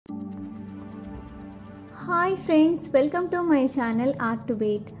Hi friends, welcome to my channel Art to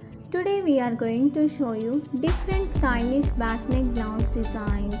Beat. Today we are going to show you different stylish backneck blouse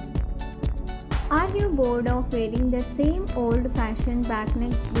designs. Are you bored of wearing the same old-fashioned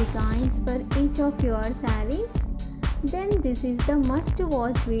backneck designs for each of your sarees? Then this is the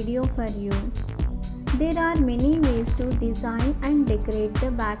must-watch video for you. There are many ways to design and decorate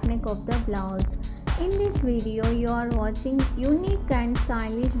the backneck of the blouse. In this video, you are watching unique and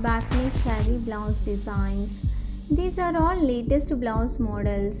stylish backneck saree blouse designs. These are all latest blouse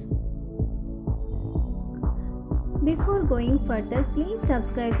models. Before going further, please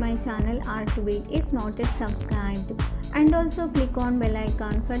subscribe my channel Art to Beat if not yet subscribed, and also click on bell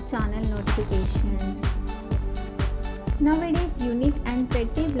icon for channel notifications. Nowadays, unique and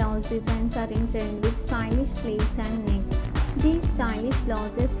pretty blouse designs are in trend with stylish sleeves and neck. These stylish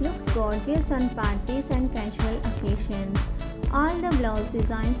blouses looks gorgeous on parties and casual occasions. All the blouse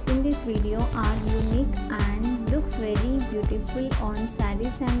designs in this video are unique and looks very beautiful on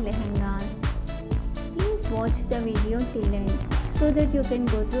sarees and lehengas. Please watch the video till end so that you can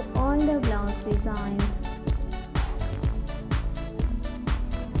go through all the blouse designs.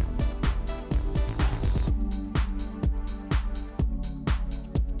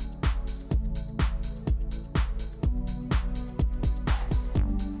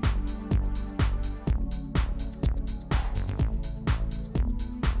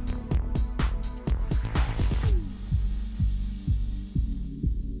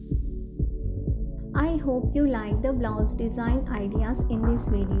 I hope you like the blouse design ideas in this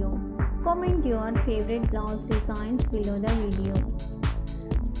video. Comment your favorite blouse designs below the video.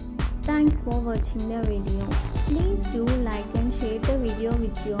 Thanks for watching the video. Please do like and share the video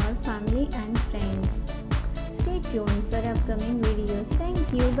with your family and friends. Stay tuned for upcoming videos. Thank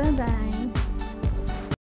you. Bye bye.